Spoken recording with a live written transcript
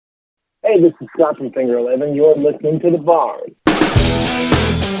Hey, this is Scott from Finger 11. You're listening to The Barn.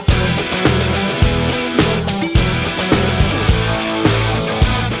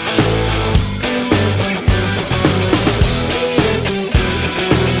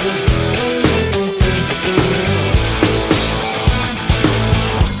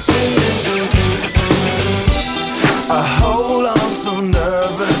 I hold on so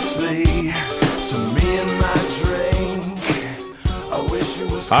nervously to me and my drink. I wish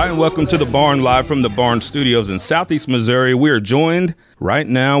it was. Hi, and welcome to The Barn, live from the Barn Studios in Southeast Missouri. We are joined right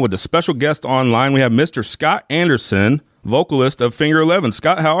now with a special guest online. We have Mr. Scott Anderson, vocalist of Finger 11.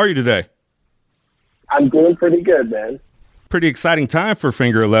 Scott, how are you today? I'm doing pretty good, man. Pretty exciting time for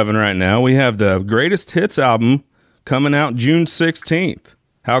Finger 11 right now. We have the Greatest Hits album coming out June 16th.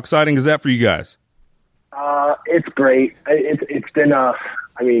 How exciting is that for you guys? It's great. It's been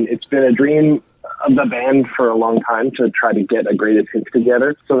a dream of the band for a long time to try to get a Greatest Hits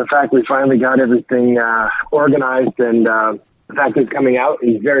together. So the fact we finally got everything organized and the fact it's coming out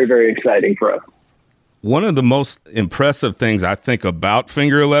is very, very exciting for us. One of the most impressive things I think about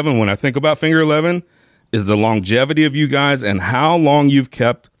Finger 11, when I think about Finger 11, is the longevity of you guys and how long you've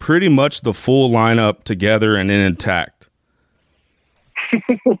kept pretty much the full lineup together and intact.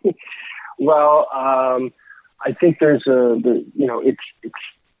 Well, I think there's it's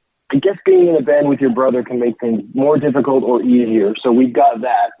I guess being in a band with your brother can make things more difficult or easier. So we've got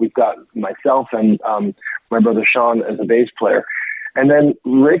that. We've got myself and my brother Sean as a bass player. And then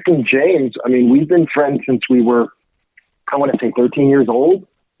Rick and James, I mean, we've been friends since we were, I want to say 13 years old,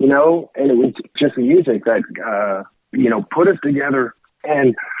 and it was just music that, put us together.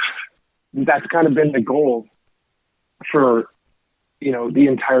 And that's kind of been the goal for, the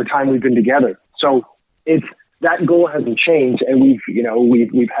entire time we've been together. So that goal hasn't changed, and we've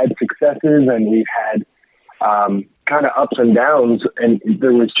had successes and we've had kind of ups and downs, and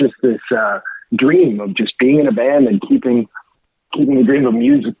there was just this dream of just being in a band and keeping the dream of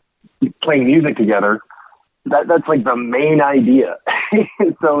music, playing music together. That's like the main idea.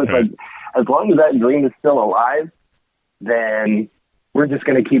 So it's like, as long as that dream is still alive, then we're just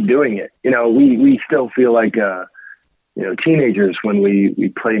going to keep doing it. We still feel like teenagers when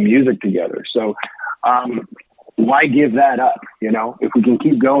we play music together. So why give that up? If we can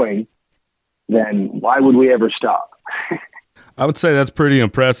keep going, then why would we ever stop? I would say that's pretty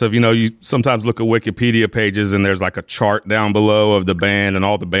impressive. You sometimes look at Wikipedia pages and there's like a chart down below of the band and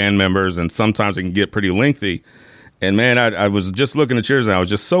all the band members, and sometimes it can get pretty lengthy. And man, I was just looking at yours and I was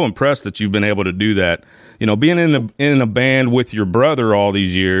just so impressed that you've been able to do that. Being in a band with your brother all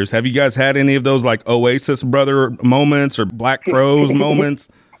these years, have you guys had any of those like Oasis brother moments or Black Crowes moments?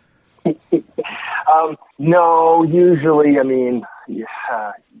 No, usually,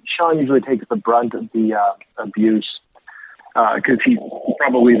 Sean usually takes the brunt of the abuse because he's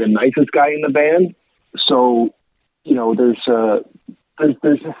probably the nicest guy in the band. So, there's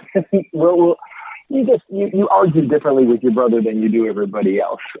you argue differently with your brother than you do everybody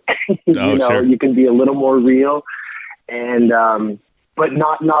else. Sure. You can be a little more real, and but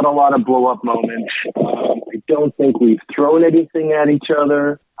not a lot of blow up moments. I don't think we've thrown anything at each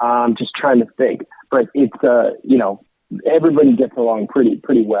other. Just trying to think, but it's everybody gets along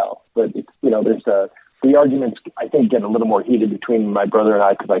pretty well. But it's there's the arguments I think get a little more heated between my brother and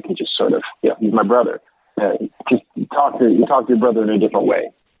I because I can just sort of he's my brother. Just talk to your brother in a different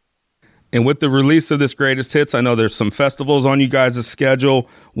way. And with the release of this Greatest Hits, I know there's some festivals on you guys' schedule,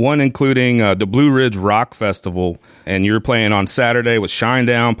 one including the Blue Ridge Rock Festival. And you're playing on Saturday with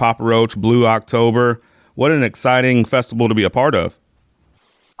Shinedown, Papa Roach, Blue October. What an exciting festival to be a part of.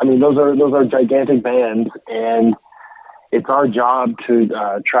 I mean, those are gigantic bands, and it's our job to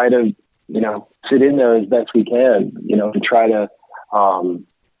try to, sit in there as best we can, to try to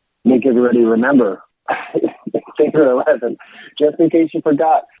make everybody remember Finger 11, just in case you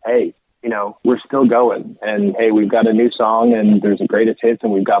forgot. Hey, we're still going, and hey, we've got a new song, and there's a Greatest Hits,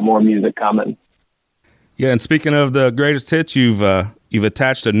 and we've got more music coming. Yeah, and speaking of the Greatest Hits, you've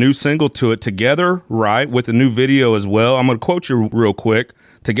attached a new single to it, Together Right, with a new video as well. I'm going to quote you real quick.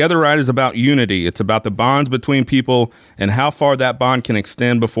 Together Right is about unity. It's about the bonds between people and how far that bond can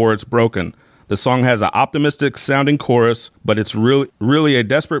extend before it's broken. The song has an optimistic sounding chorus, but it's really a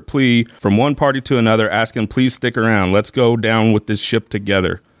desperate plea from one party to another asking, please stick around. Let's go down with this ship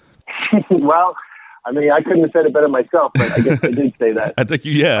together. Well, I couldn't have said it better myself, but I guess I did say that. I think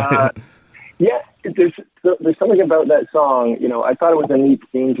there's something about that song. I thought it was a neat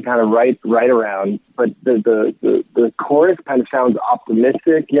theme to kind of write around, but the chorus kind of sounds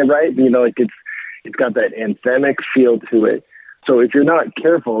optimistic. Yeah, right. Like it's got that anthemic feel to it. So if you're not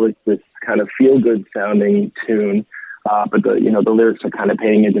careful, it's this kind of feel good sounding tune. but the lyrics are kind of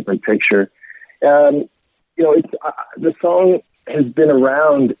painting a different picture. It's the song has been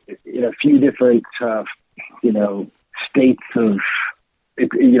around in a few different states of it.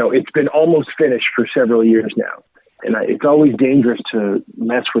 It's been almost finished for several years now, and it's always dangerous to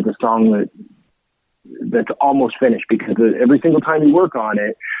mess with a song that's almost finished, because every single time you work on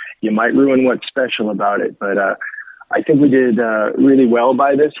it, you might ruin what's special about it. But I think we did really well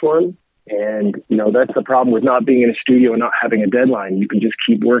by this one. And, that's the problem with not being in a studio and not having a deadline. You can just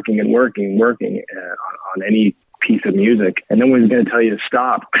keep working and working on any piece of music, and no one's going to tell you to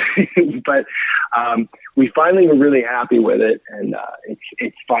stop. But we finally were really happy with it, and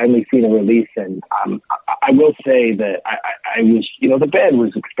it's finally seen a release. And I will say that I was, the band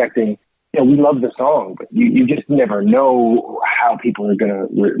was expecting, we love the song, but you just never know how people are going to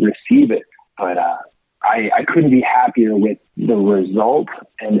receive it. But I couldn't be happier with the result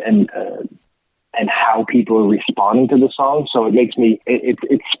and how people are responding to the song. So it makes me,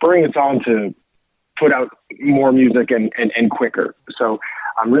 it's spurring us on to put out more music and quicker. So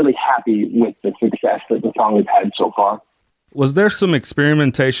I'm really happy with the success that the song has had so far. Was there some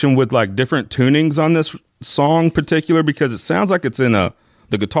experimentation with like different tunings on this song in particular? Because it sounds like it's the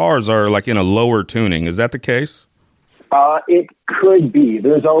guitars are like in a lower tuning. Is that the case? It could be.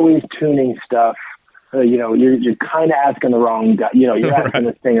 There's always tuning stuff. You're kind of asking the wrong guy. You're asking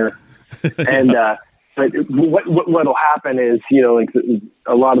the singer, and but what'll happen is,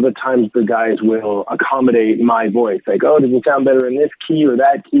 a lot of the times the guys will accommodate my voice. Like, oh, does it sound better in this key or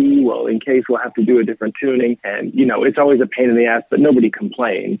that key? Well, in case we'll have to do a different tuning, and it's always a pain in the ass, but nobody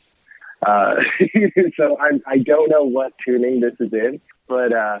complains. So I don't know what tuning this is in,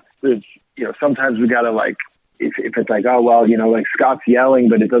 but there's sometimes we gotta like. If it's like, oh, well, like Scott's yelling,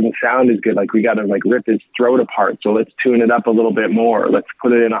 but it doesn't sound as good, like we got to like rip his throat apart. So let's tune it up a little bit more. Let's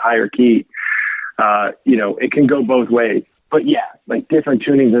put it in a higher key. It can go both ways. But yeah, like different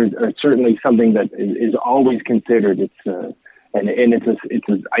tunings are certainly something that is always considered. I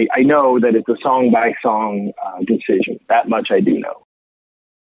know that it's a song by song decision. That much I do know.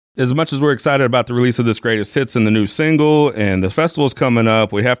 As much as we're excited about the release of this greatest hits and the new single and the festival's coming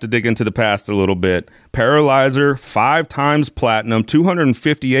up, we have to dig into the past a little bit. Paralyzer, 5 times platinum,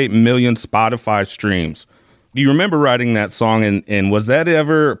 258 million Spotify streams. Do you remember writing that song, and was that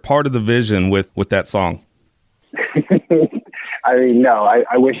ever part of the vision with that song? I mean, no,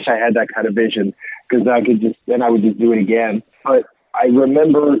 I wish I had that kind of vision, because I would just do it again. But I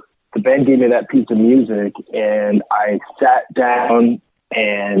remember the band gave me that piece of music, and I sat down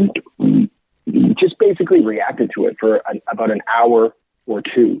and just basically reacted to it for about an hour or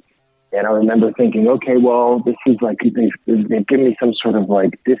two. And I remember thinking, okay, well, this is like, they've given me some sort of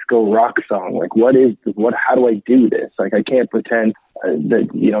like disco rock song. Like, how do I do this? Like, I can't pretend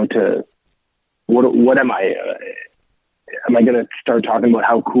that, what am I going to start talking about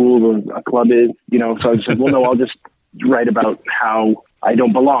how cool a club is? So I just said, well, no, I'll just write about how I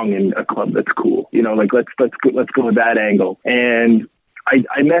don't belong in a club that's cool. Let's go with that angle. And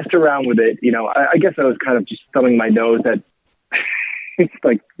I messed around with it. I guess I was kind of just thumbing my nose at it's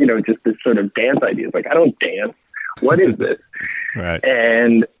like, just this sort of dance idea. It's like, I don't dance. What is this? Right.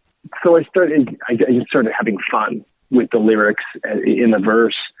 And so I just started having fun with the lyrics in the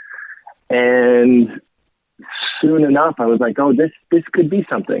verse. And soon enough, I was like, oh, this could be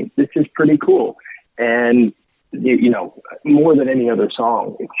something. This is pretty cool. And, more than any other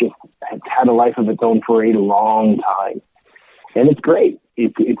song, it's had a life of its own for a long time. And it's great.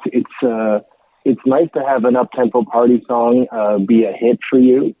 It's nice to have an up-tempo party song be a hit for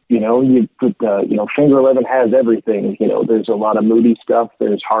you. You put Finger 11 has everything. There's a lot of moody stuff.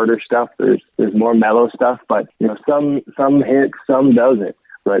 There's harder stuff. There's more mellow stuff. But some hits, some doesn't.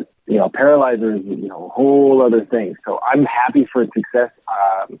 But Paralyzer is a whole other thing. So I'm happy for its success.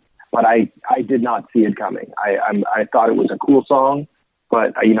 But I did not see it coming. I thought it was a cool song.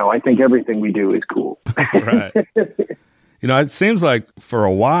 But I think everything we do is cool. Right. It seems like for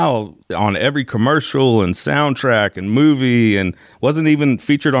a while on every commercial and soundtrack and movie, and wasn't even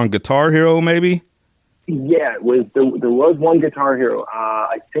featured on Guitar Hero, maybe? Yeah, it was. There was one Guitar Hero.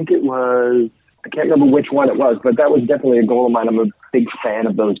 I think it was, I can't remember which one it was, but that was definitely a goal of mine. I'm a big fan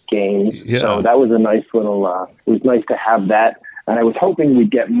of those games. Yeah. So that was a nice little, it was nice to have that. And I was hoping we'd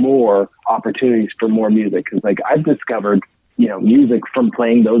get more opportunities for more music, because I've discovered, music from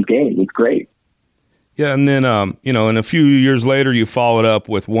playing those games. It's great. Yeah, and then, and a few years later, you followed up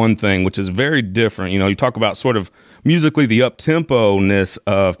with One Thing, which is very different. You talk about sort of musically the up-tempo-ness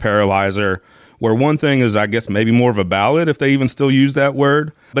of Paralyzer, where One Thing is, I guess, maybe more of a ballad, if they even still use that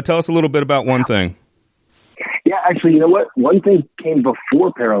word. But tell us a little bit about One Thing. Yeah, actually, you know what? One thing came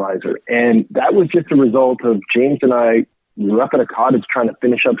before Paralyzer, and that was just a result of James and I grew up at a cottage trying to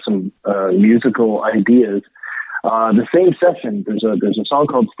finish up some musical ideas. The same session, there's a song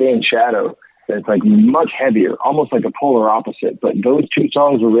called Stay in Shadow that's like much heavier, almost like a polar opposite. But those two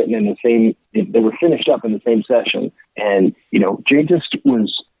songs were written in the same, they were finished up in the same session. And, you know, Jay just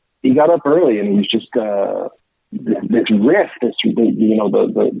he got up early and he was just, this riff,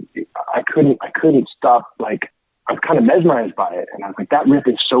 I couldn't stop. Like, I was kind of mesmerized by it, and I was like, that riff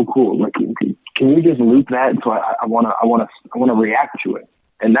is so cool. Like, can you just loop that? So I want to react to it.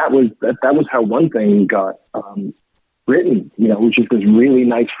 And that was how One Thing got written. You know, it was just this really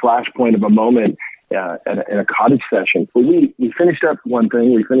nice flashpoint of a moment in a cottage session. But we finished up One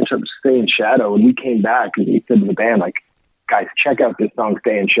Thing, we finished up Stay in Shadow, and we came back and we said to the band, like, guys, check out this song,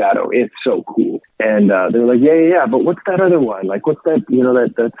 Stay in Shadow. It's so cool. And they were like, yeah, but what's that other one? Like, what's that, you know,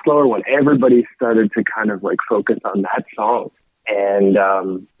 that slower one? Everybody started to kind of like focus on that song. And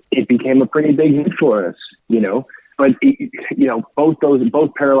it became a pretty big hit for us, you know. But, you know, both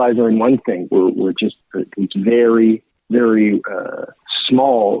Paralyzer and One Thing were just it's very, very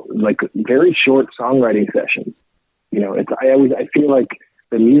small, like very short songwriting sessions. You know, I feel like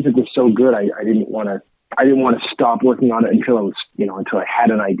the music was so good, I didn't want to stop working on it until I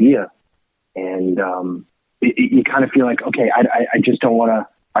had an idea. And you kind of feel like, okay, I just don't want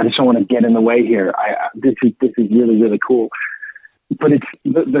to get in the way here. This is really, really cool. But it's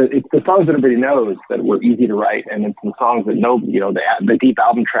the songs that everybody knows that were easy to write, and it's the songs that nobody, you know, the deep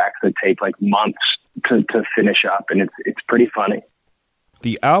album tracks that take like months to finish up, and it's pretty funny.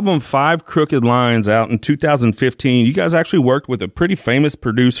 The album 5 Crooked Lines, out in 2015, you guys actually worked with a pretty famous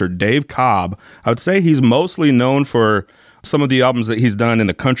producer, Dave Cobb. I would say he's mostly known for some of the albums that he's done in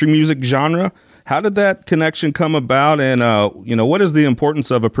the country music genre. How did that connection come about, and you know, what is the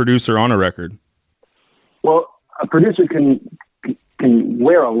importance of a producer on a record? Well, a producer can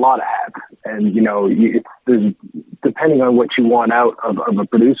wear a lot of hats, and you know, there's depending on what you want out of a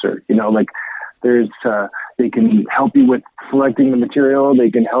producer. You know, like there's they can help you with selecting the material. They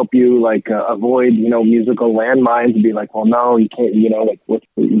can help you like avoid, you know, musical landmines and be like, well, no, you can't. You know, like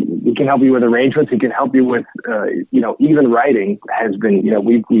we can help you with arrangements. We can help you with you know, even writing has been, you know,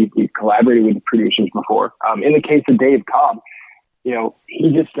 we've collaborated with producers before. In the case of Dave Cobb, you know,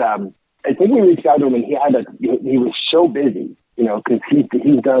 he just I think we reached out to him and he was so busy. You know, because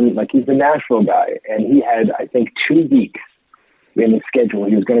he's done, like, he's the Nashville guy, and he had, I think, 2 weeks in his schedule.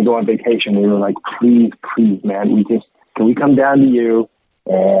 He was going to go on vacation. We were like, please, man, can we come down to you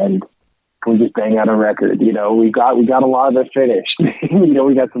and can we just bang out a record? You know, we got a lot of it finished. You know,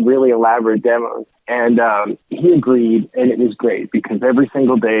 we got some really elaborate demos, and he agreed, and it was great because every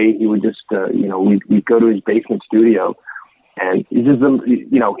single day he would just, you know, we'd go to his basement studio, and he's just,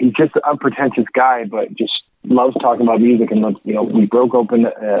 you know, he's just an unpretentious guy, but just loves talking about music, and loves, you know, we broke open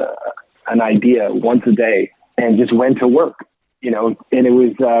an idea once a day and just went to work, you know, and it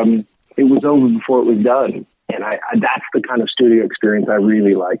was over before it was done. And that's the kind of studio experience I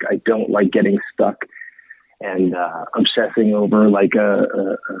really like. I don't like getting stuck and obsessing over like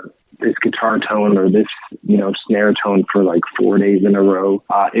this guitar tone or this, you know, snare tone for like 4 days in a row.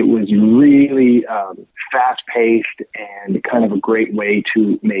 It was really fast paced and kind of a great way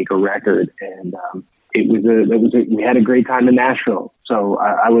to make a record. And we had a great time in Nashville, so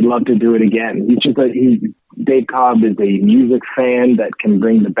I would love to do it again. Dave Cobb is a music fan that can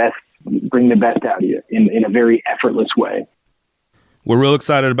bring the best out of you in a very effortless way. We're real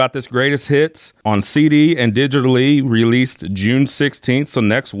excited about this Greatest Hits on CD and digitally, released June 16th, so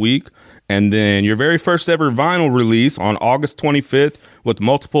next week. And then your very first ever vinyl release on August 25th with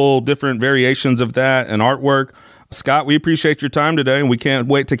multiple different variations of that and artwork. Scott, we appreciate your time today, and we can't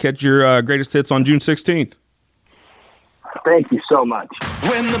wait to catch your Greatest Hits on June 16th. Thank you so much.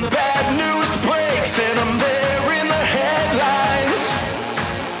 When the bad news breaks and I'm there in the headlines,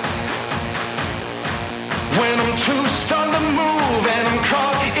 when I'm too stunned to move and I'm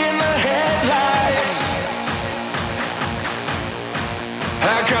caught in the headlights,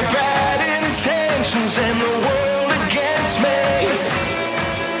 I got bad intentions and the world against me.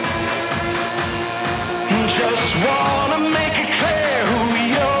 Just wanna make it clear who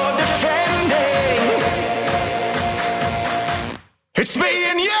you're defending. It's me.